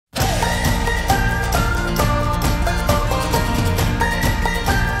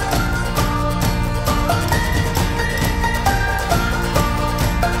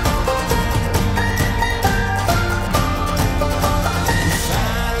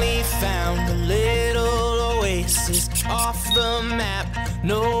the map,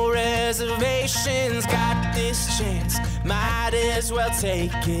 no reservations. Got this chance, might as well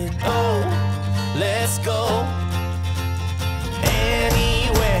take it. Oh, let's go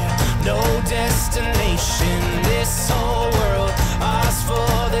anywhere, no destination. This whole world, ours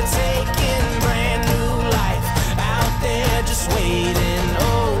for the taking. Brand new life out there just waiting.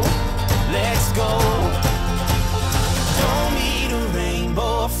 Oh, let's go. Don't need a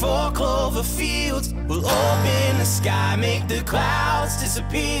rainbow or 4 clover fields. We'll open the sky, make the clouds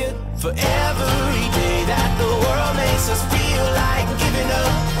disappear. For every day that the world makes us feel like giving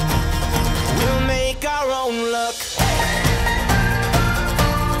up, we'll make our own luck.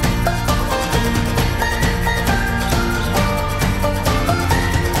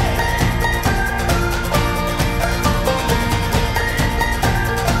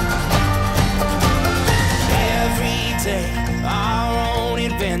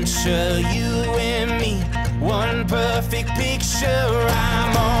 You and me, one perfect picture.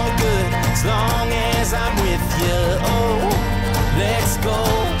 I'm all good as long as I'm with you. Oh, let's go.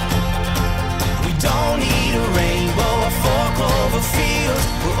 We don't need a rainbow or 4 clover fields.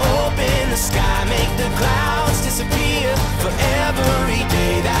 We'll open the sky, make the clouds disappear. For every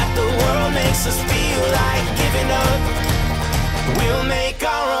day that the world makes us feel like giving up, we'll make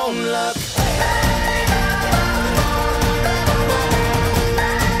our own luck.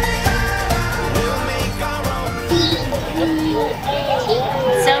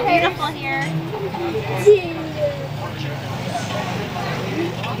 It's so beautiful here.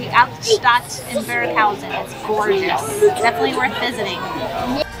 The Altstadt in Burghausen. It's gorgeous. Definitely worth visiting.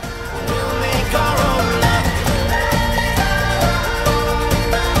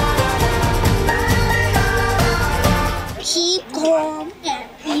 Keep calm and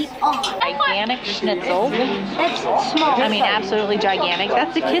keep on. Gigantic Schnitzel. That's small. I mean, absolutely gigantic.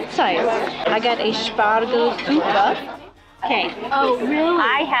 That's the kid size. I got a Spargelcremesuppe. Okay. Oh, really?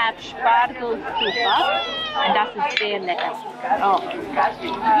 I have Spargelcremesuppe, and das ist sehr lecker. Oh.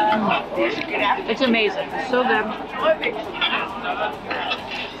 It's amazing. It's so good.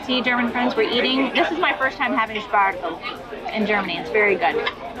 See, German friends, we're eating. This is my first time having Spargel in Germany. It's very good.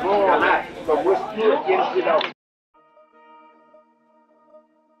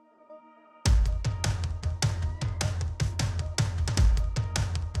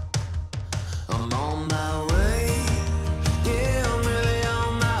 I'm on my way, yeah, I'm really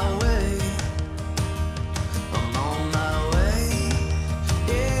on my way. I'm on my way,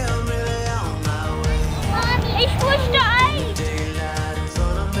 yeah, I'm really on my way. Ich wusste Eis. Daylight in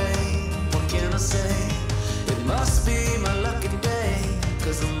front of me, what can I say? It must be my lucky day,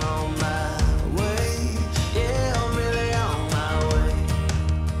 'cause I'm on my way, yeah, I'm really on my way.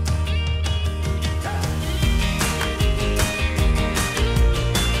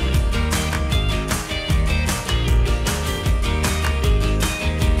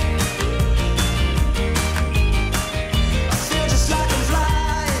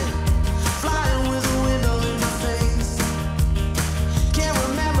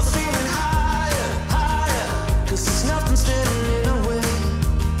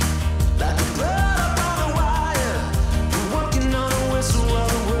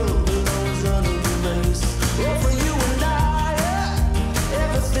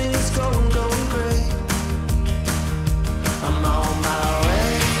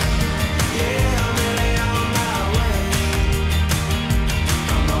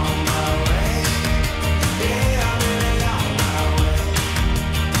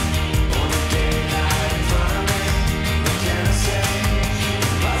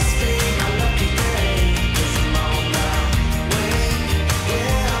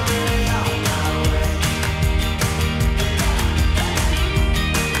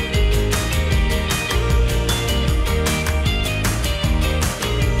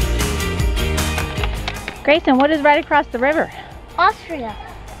 Grayson, what is right across the river? Austria.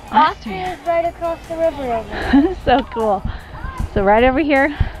 Austria is right across the river over there. So cool. So right over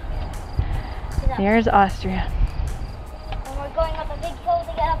here, there's Austria. And we're going up a big hill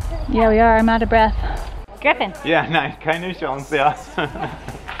to get up to the castle. Yeah, we are. I'm out of breath. Griffin. Ja, nein, keine Chance, ja.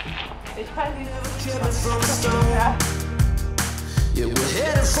 Yeah, we're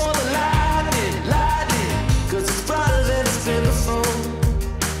headed for the lightning, lightning, 'cause it's brighter than it's been before.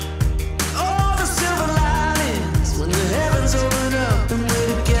 All the silver linings, when the heavens open up and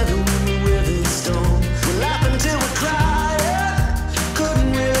we're together when we wear this storm. We'll laugh until we cry,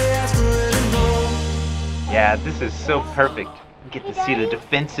 couldn't really ask for any more. Yeah, this is so perfect. You get to see the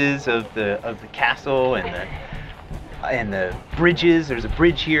defenses of the castle and the bridges. There's a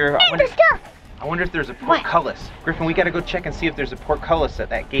bridge here. I wonder if there's a portcullis. Griffin, we gotta go check and see if there's a portcullis at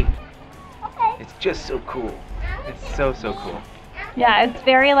that gate. Okay. It's just so cool. It's so cool. Yeah, it's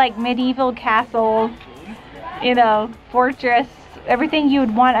very like medieval castle, you know, fortress, everything you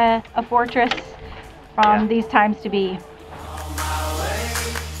would want a fortress from these times to be.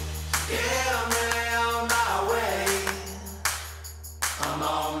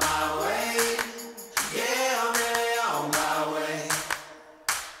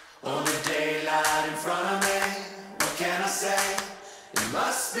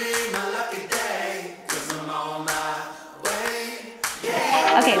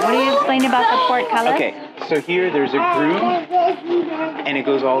 Okay, what are you explaining about the portcullis? Okay, so here there's a groove, and it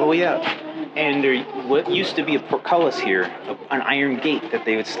goes all the way up. And there what used to be a portcullis here, an iron gate that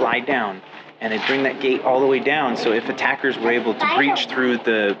they would slide down, and they'd bring that gate all the way down. So if attackers were able to breach through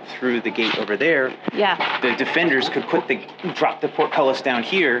the gate over there, the defenders could drop the portcullis down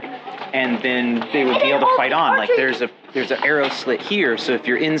here, and then they would be able to fight on. Like there's an arrow slit here, so if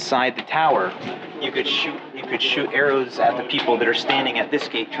you're inside the tower, you could shoot arrows at the people that are standing at this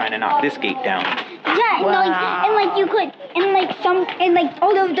gate trying to knock this gate down. Yeah, wow. and like you could, and like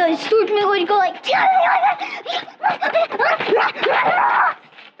all of the swordsmen would go like.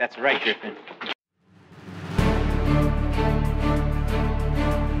 That's right, Griffin.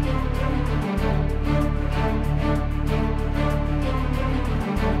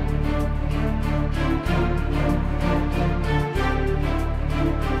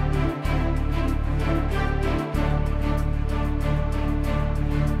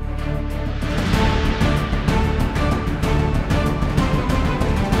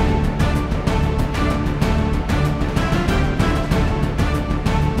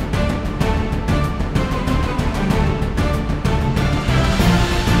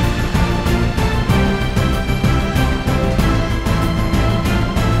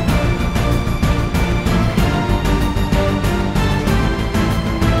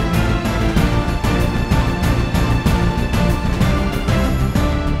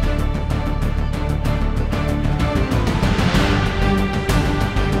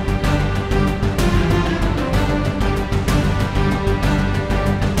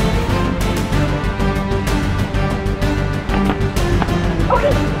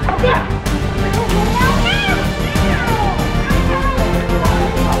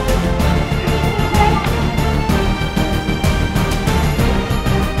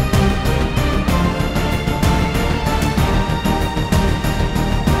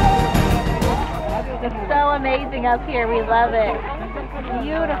 Amazing up here. We love it.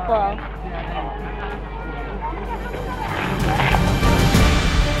 Beautiful.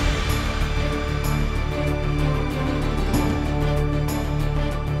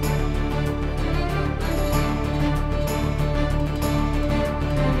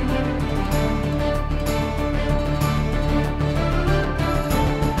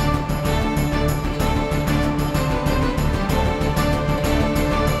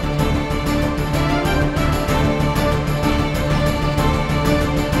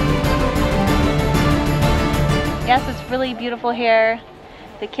 Yes, it's really beautiful here.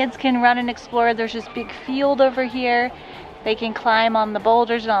 The kids can run and explore. There's this big field over here. They can climb on the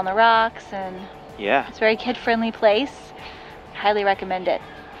boulders and on the rocks, and it's a very kid-friendly place. Highly recommend it.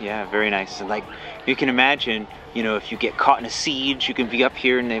 Yeah, very nice. And like you can imagine, you know, if you get caught in a siege, you can be up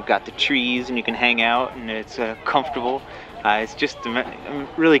here and they've got the trees and you can hang out and it's comfortable. It's just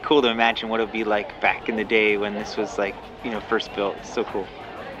really cool to imagine what it would be like back in the day when this was like, you know, first built. It's so cool.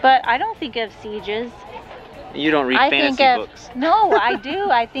 But I don't think of sieges. You don't read fantasy books. No, I do.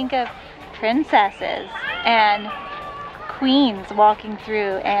 I think of princesses and queens walking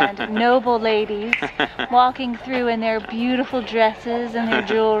through and noble ladies walking through in their beautiful dresses and their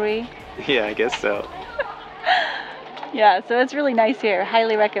jewelry. Yeah, I guess so. Yeah, so it's really nice here.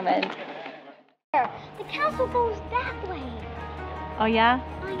 Highly recommend. The castle goes that way. Oh yeah?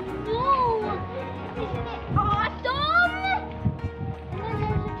 I know. Isn't it awesome? And then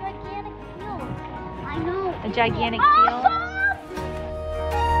there's a gigantic field. I know. A gigantic field?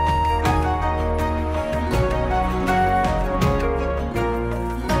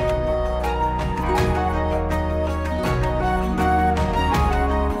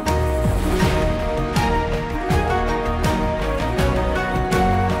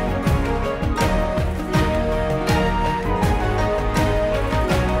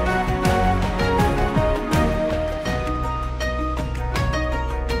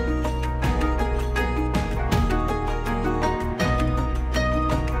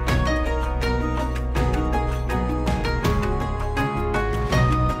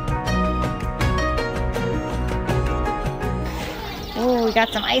 We got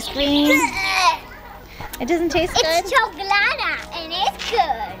some ice cream. It doesn't taste good? It's chocolate and it's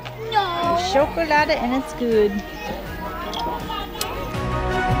good. No. chocolate and it's good.